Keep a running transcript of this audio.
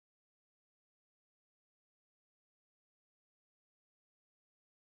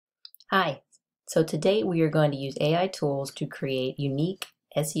Hi, so today we are going to use AI tools to create unique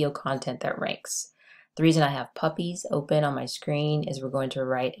SEO content that ranks. The reason I have puppies open on my screen is we're going to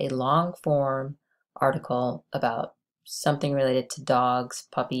write a long form article about something related to dogs,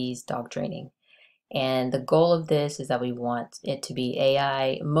 puppies, dog training. And the goal of this is that we want it to be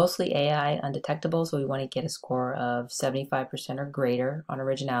AI, mostly AI undetectable, so we want to get a score of 75% or greater on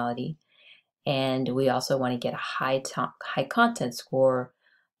originality. And we also want to get a high content score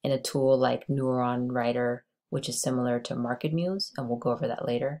in a tool like Neuron Writer, which is similar to MarketMuse, and we'll go over that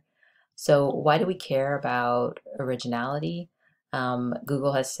later. So why do we care about originality?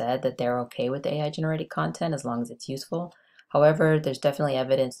 Google has said that they're okay with AI generated content as long as it's useful. However, there's definitely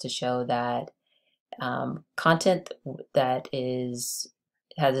evidence to show that content that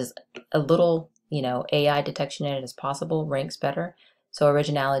has a little AI detection in it as possible ranks better. So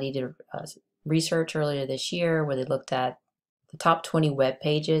Originality did research earlier this year where they looked at the top 20 web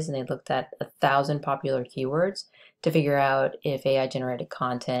pages and they looked at 1,000 popular keywords to figure out if AI generated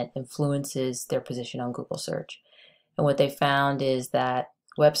content influences their position on Google search. And what they found is that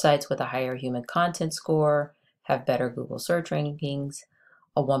websites with a higher human content score have better Google search rankings.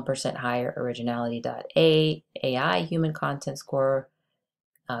 A 1% higher Originality.AI human content score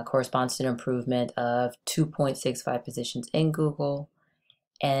corresponds to an improvement of 2.65 positions in Google.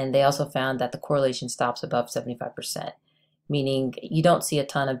 And they also found that the correlation stops above 75%, meaning you don't see a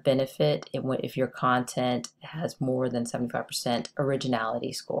ton of benefit if your content has more than 75%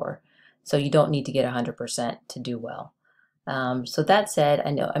 originality score. So you don't need to get 100% to do well. So that said,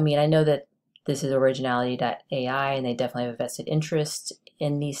 I know that this is Originality.AI and they definitely have a vested interest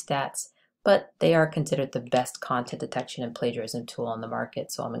in these stats, but they are considered the best content detection and plagiarism tool on the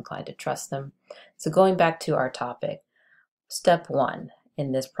market, so I'm inclined to trust them. So going back to our topic, step one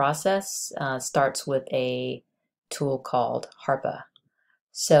in this process starts with a tool called Harpa.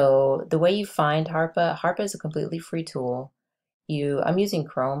 So the way you find Harpa is a completely free tool. I'm using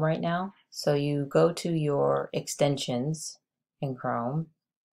Chrome right now, so you go to your extensions in Chrome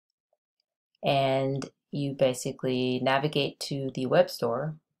and you basically navigate to the web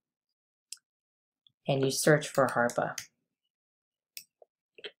store and you search for Harpa.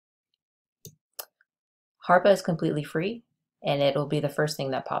 Harpa is completely free and it'll be the first thing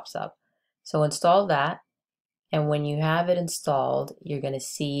that pops up. So install that, and when you have it installed, you're going to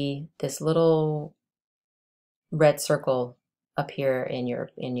see this little red circle appear in your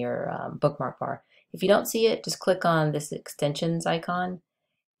bookmark bar. If you don't see it, just click on this extensions icon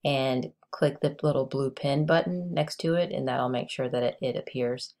and click the little blue pin button next to it, and that'll make sure that it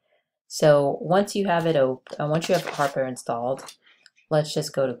appears. So once you have it open, once you have Harpa installed, let's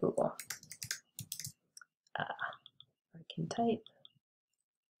just go to Google. I can type.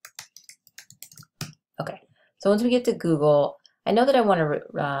 Okay, so once we get to Google, I know that I want to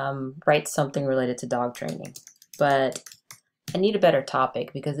write something related to dog training, but I need a better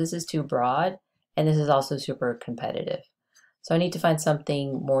topic because this is too broad and this is also super competitive. So I need to find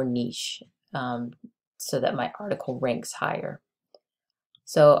something more niche so that my article ranks higher.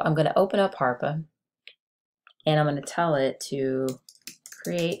 So I'm going to open up Harpa and I'm going to tell it to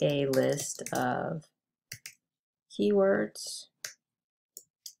create a list of keywords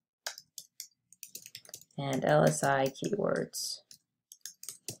and LSI keywords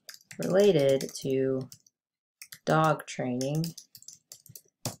related to dog training,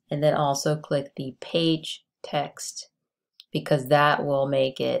 and then also click the page text because that will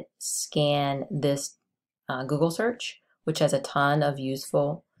make it scan this Google search, which has a ton of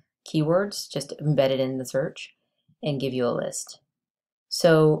useful keywords just embedded in the search, and give you a list.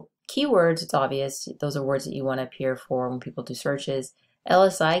 So keywords, it's obvious, those are words that you want to appear for when people do searches.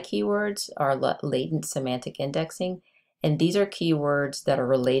 LSI keywords are latent semantic indexing, and these are keywords that are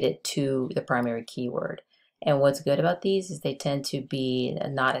related to the primary keyword. And what's good about these is they tend to be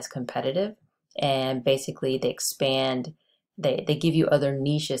not as competitive, and basically they expand, they give you other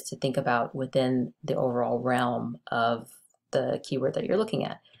niches to think about within the overall realm of the keyword that you're looking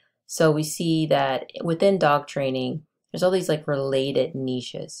at. So we see that within dog training, there's all these like related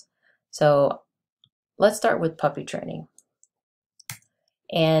niches. So let's start with puppy training.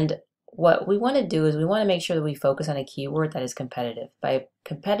 And what we want to do is we want to make sure that we focus on a keyword that is competitive. By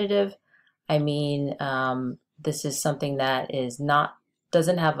competitive, I mean this is something that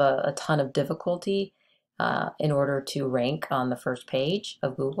doesn't have a ton of difficulty in order to rank on the first page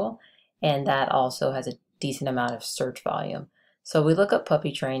of Google, and that also has a decent amount of search volume. So we look up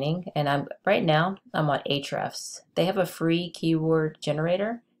puppy training, and right now I'm on Ahrefs. They have a free keyword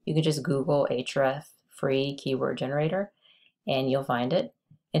generator. You can just Google Ahref free keyword generator, and you'll find it.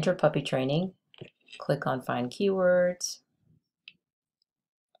 Enter puppy training, click on find keywords,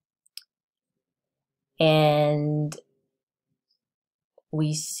 and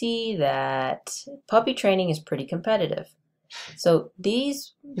we see that puppy training is pretty competitive. So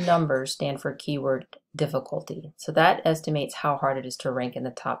these numbers stand for keyword difficulty. So that estimates how hard it is to rank in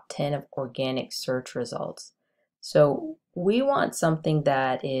the top 10 of organic search results. So we want something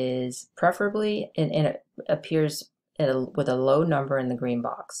that is preferably and it appears with a low number in the green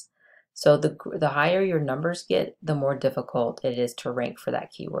box. So the higher your numbers get, the more difficult it is to rank for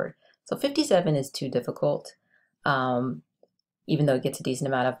that keyword. So 57 is too difficult, even though it gets a decent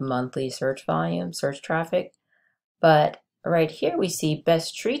amount of monthly search volume, search traffic. But right here we see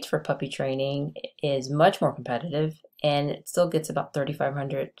best treats for puppy training is much more competitive, and it still gets about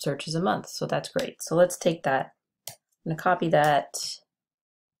 3,500 searches a month. So that's great. So let's take that. I'm going to copy that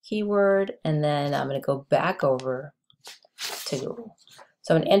keyword, and then I'm going to go back over to Google.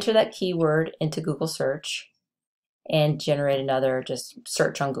 So I'm going to enter that keyword into Google search and generate another just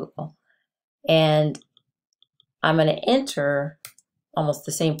search on Google. And I'm going to enter almost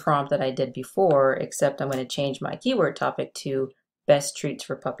the same prompt that I did before, except I'm going to change my keyword topic to best treats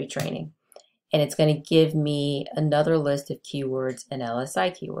for puppy training. And it's going to give me another list of keywords and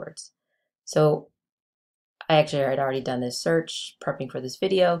LSI keywords. So I actually had already done this search, prepping for this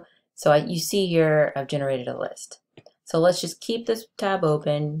video. So you see here, I've generated a list. So let's just keep this tab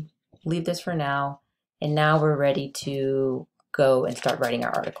open, leave this for now, and now we're ready to go and start writing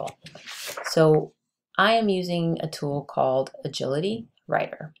our article. So I am using a tool called Agility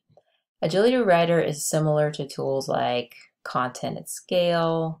Writer. Agility Writer is similar to tools like Content at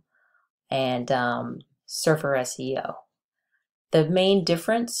Scale and Surfer SEO. The main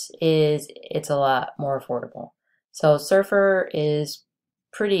difference is it's a lot more affordable. So Surfer is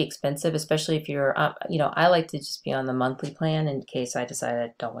pretty expensive, especially if you're, I like to just be on the monthly plan in case I decide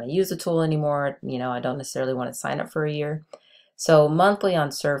I don't want to use the tool anymore. I don't necessarily want to sign up for a year. So monthly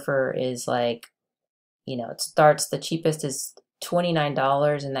on Surfer is like, it starts, the cheapest is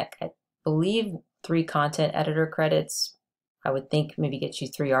 $29, and that, I believe, 3 content editor credits, I would think maybe gets you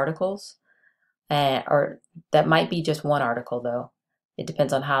 3 articles. Or that might be just 1 article though. It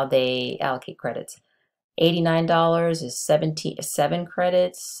depends on how they allocate credits. $89 is 7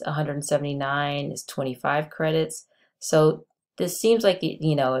 credits, $179 is 25 credits. So this seems like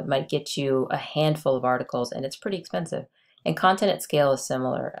it might get you a handful of articles, and it's pretty expensive. And Content at Scale is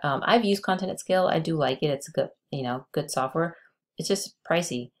similar. I've used Content at Scale. I do like it. It's good, good software. It's just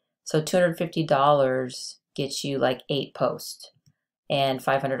pricey. So $250 gets you like 8 posts, and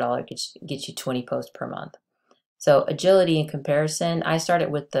 $500 gets you 20 posts per month. So Agility, in comparison, I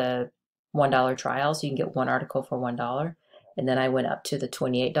started with the $1 trial, so you can get 1 article for $1. And then I went up to the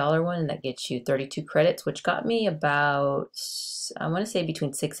 $28 one, and that gets you 32 credits, which got me about, I want to say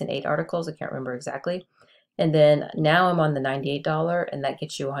between 6 and 8 articles. I can't remember exactly. And then now I'm on the $98, and that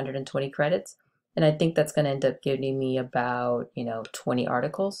gets you 120 credits. And I think that's going to end up giving me about, 20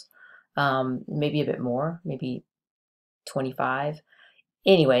 articles, maybe a bit more, maybe 25.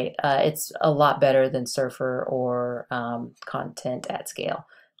 Anyway, it's a lot better than Surfer or Content at Scale.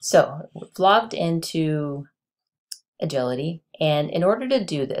 So we've logged into Agility, and in order to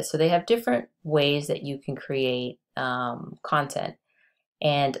do this, so they have different ways that you can create content,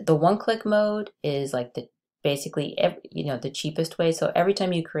 and the one-click mode is like basically the cheapest way. So every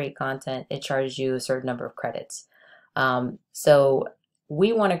time you create content, it charges you a certain number of credits. So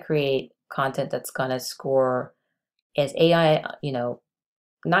we want to create content that's going to score as AI,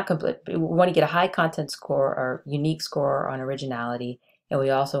 not complete. We want to get a high content score or unique score on originality, and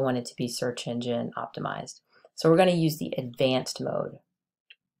we also want it to be search engine optimized. So we're going to use the advanced mode.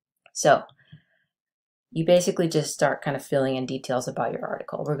 So you basically just start kind of filling in details about your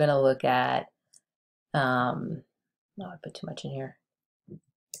article. We're going to look at, no, I put too much in here.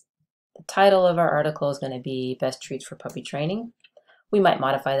 The title of our article is going to be Best Treats for Puppy Training. We might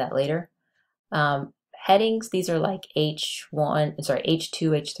modify that later. Headings, these are like H2,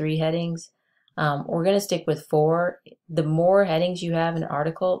 H3 headings. We're going to stick with 4. The more headings you have in an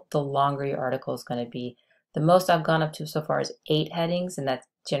article, the longer your article is going to be. The most I've gone up to so far is 8 headings, and that's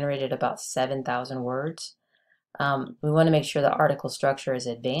generated about 7,000 words. We want to make sure the article structure is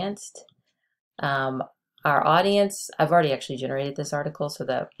advanced. Our audience, I've already actually generated this article so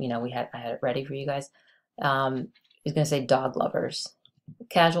that I had it ready for you guys. It's going to say dog lovers,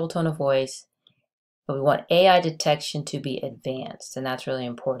 casual tone of voice, but we want AI detection to be advanced, and that's really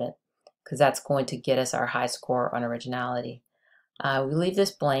important because that's going to get us our high score on originality. We leave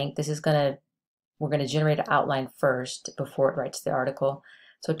this blank. We're going to generate an outline first before it writes the article.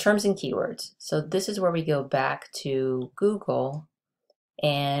 So terms and keywords. So this is where we go back to Google,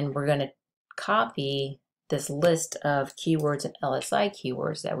 and we're going to copy this list of keywords and LSI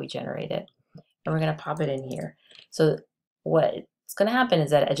keywords that we generated. and we're going to pop it in here. So what's going to happen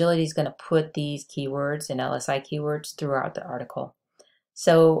is that Agility is going to put these keywords and LSI keywords throughout the article.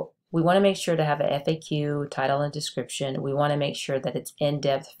 So we want to make sure to have a FAQ, title, and description. We want to make sure that it's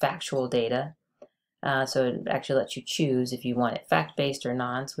in-depth factual data. So it actually lets you choose if you want it fact-based or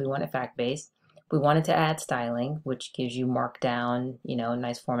non. So we want it fact-based. We wanted to add styling, which gives you markdown,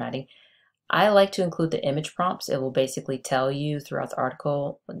 nice formatting. I like to include the image prompts. It will basically tell you throughout the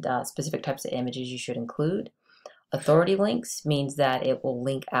article specific types of images you should include. Authority links means that it will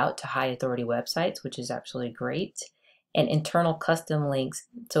link out to high authority websites, which is absolutely great. And internal custom links.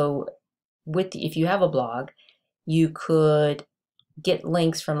 So if you have a blog, you could get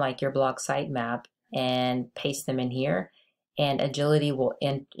links from like your blog sitemap and paste them in here, and Agility will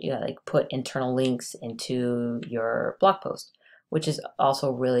put internal links into your blog post, which is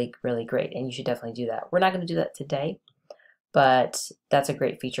also really, really great, and you should definitely do that. We're not going to do that today, but that's a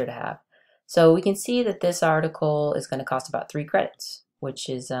great feature to have. So we can see that this article is going to cost about 3 credits, which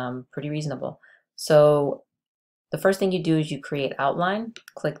is pretty reasonable. So the first thing you do is you create outline,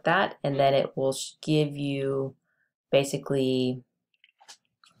 click that, and then it will give you basically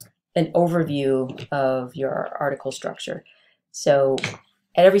an overview of your article structure. So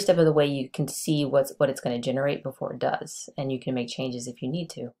at every step of the way, you can see what it's going to generate before it does, and you can make changes if you need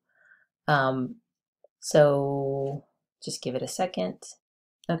to. So just give it a second.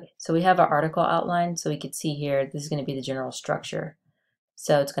 Okay, so we have our article outline. So we can see here, this is going to be the general structure.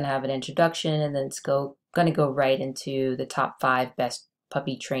 So it's going to have an introduction, and then it's going to go right into the top 5 best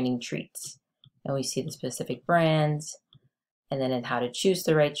puppy training treats. And we see the specific brands, and then in how to choose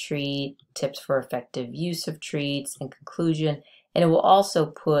the right treat, tips for effective use of treats, and conclusion. And it will also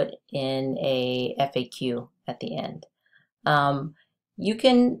put in a FAQ at the end. You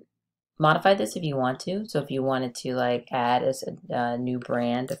can modify this if you want to. So if you wanted to like add a new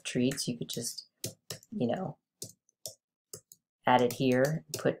brand of treats, you could just, add it here.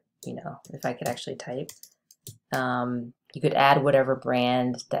 Put, if I could actually type, you could add whatever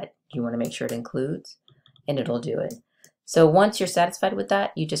brand that you want to make sure it includes, and it'll do it. So once you're satisfied with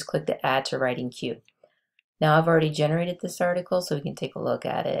that, you just click the Add to Writing Queue. Now I've already generated this article, so we can take a look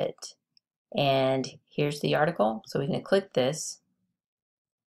at it. And here's the article. So we can click this,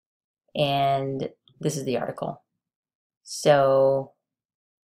 and this is the article. So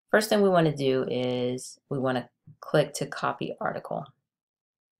first thing we want to do is we want to click to copy article.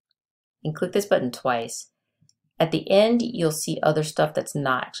 And click this button twice. At the end, you'll see other stuff that's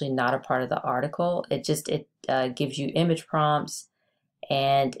not a part of the article. It gives you image prompts,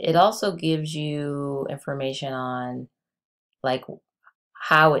 and it also gives you information on like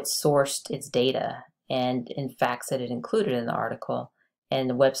how it sourced its data and in facts that it included in the article and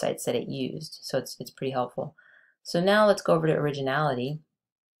the websites that it used. So it's pretty helpful. So now let's go over to Originality,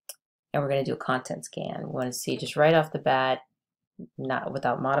 and we're going to do a content scan. We want to see just right off the bat, not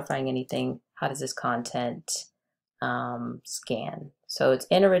without modifying anything, how does this content scan. So it's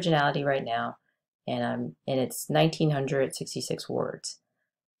in Originality right now, and it's 1966 words.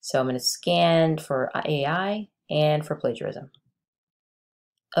 So I'm going to scan for AI and for plagiarism.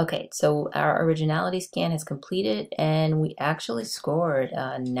 Okay, so our Originality scan has completed, and we actually scored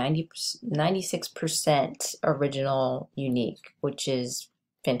 96% original unique, which is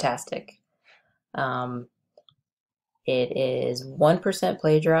fantastic. It is 1%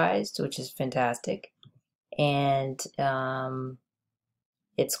 plagiarized, which is fantastic. And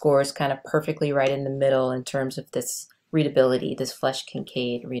it scores kind of perfectly right in the middle in terms of this readability, this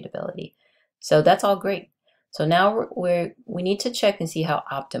Flesch-Kincaid readability. So that's all great. So now we need to check and see how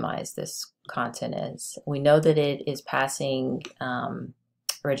optimized this content is. We know that it is passing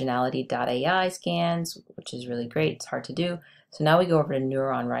Originality.AI scans, which is really great. It's hard to do. So now we go over to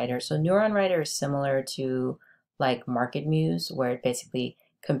Neuron Writer. So Neuron Writer is similar to like MarketMuse, where it basically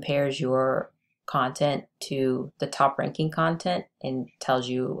compares your content to the top ranking content and tells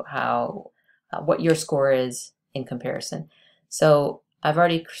you how what your score is in comparison. So I've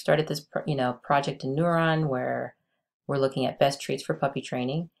already started this project in Neuron where we're looking at best treats for puppy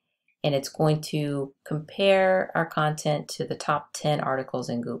training, and it's going to compare our content to the top 10 articles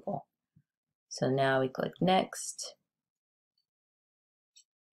in Google. So now we click next,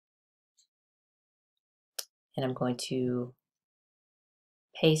 and I'm going to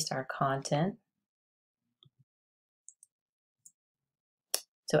paste our content.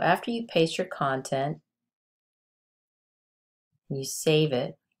 So after you paste your content, you save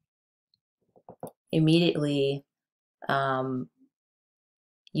it, immediately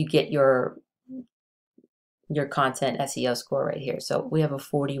you get your content SEO score right here. So we have a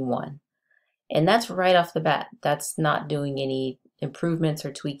 41, and that's right off the bat. That's not doing any improvements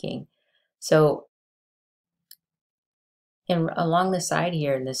or tweaking. So along the side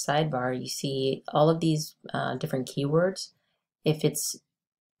here in this sidebar, you see all of these different keywords. If it's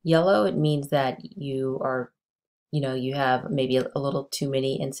yellow, it means that you have maybe a little too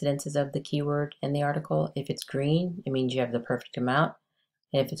many incidences of the keyword in the article. If it's green, it means you have the perfect amount.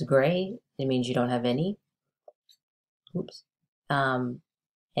 And if it's gray, it means you don't have any. Oops. And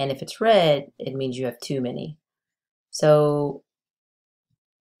if it's red, it means you have too many. So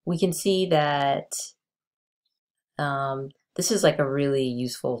we can see that this is like a really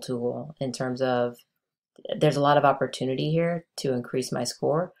useful tool in terms of there's a lot of opportunity here to increase my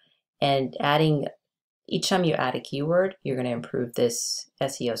score, and each time you add a keyword, you're going to improve this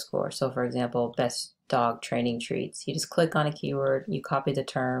SEO score. So for example, best dog training treats, you just click on a keyword, you copy the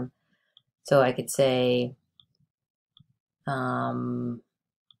term. So I could say I'm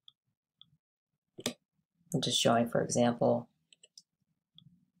just showing, for example,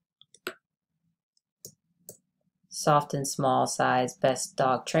 soft and small size best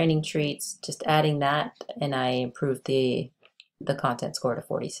dog training treats, just adding that, and I improved the content score to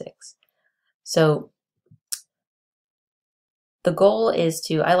 46. So the goal is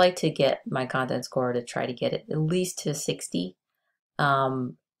I like to get my content score to try to get it at least to 60.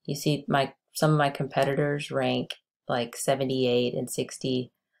 You see some of my competitors rank like 78 and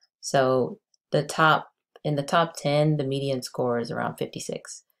 60. So in the top 10, the median score is around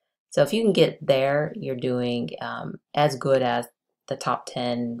 56. So if you can get there, you're doing as good as the top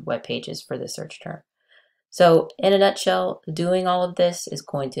 10 web pages for the search term. So in a nutshell, doing all of this is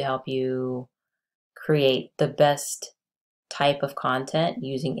going to help you create the best type of content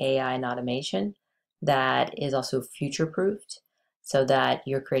using AI and automation that is also future-proofed, so that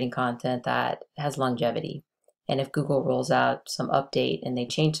you're creating content that has longevity. And if Google rolls out some update and they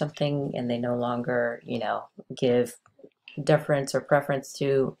change something and they no longer, give deference or preference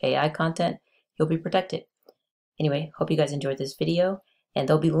to AI content, you'll be protected. Anyway, hope you guys enjoyed this video, and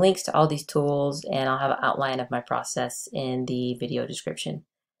there'll be links to all these tools, and I'll have an outline of my process in the video description.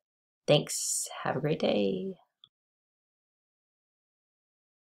 Thanks. Have a great day.